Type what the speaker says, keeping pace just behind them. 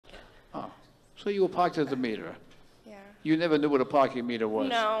So you were parked at the meter? Yeah. You never knew what a parking meter was?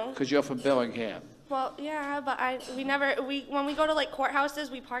 No. Because you're from Bellingham? Well, yeah, but when we go to like courthouses,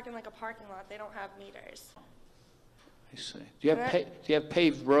 we park in like a parking lot. They don't have meters. I see. Do you have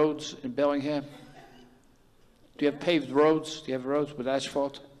paved roads in Bellingham? Do you have paved roads? Do you have roads with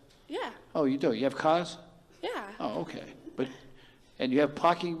asphalt? Yeah. Oh, you do? You have cars? Yeah. Oh, okay. And you have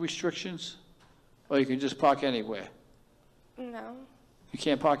parking restrictions? Or you can just park anywhere? No. You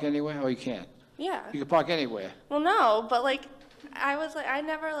can't park anywhere, or you can? Yeah. You can park anywhere? Well, no, but like, I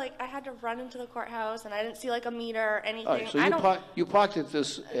had to run into the courthouse, and I didn't see like a meter or anything. All right, so you parked at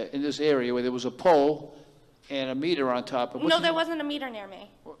in this area where there was a pole and a meter on top. No, there wasn't a meter near me.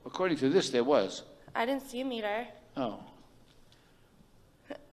 According to this, there was. I didn't see a meter. Oh.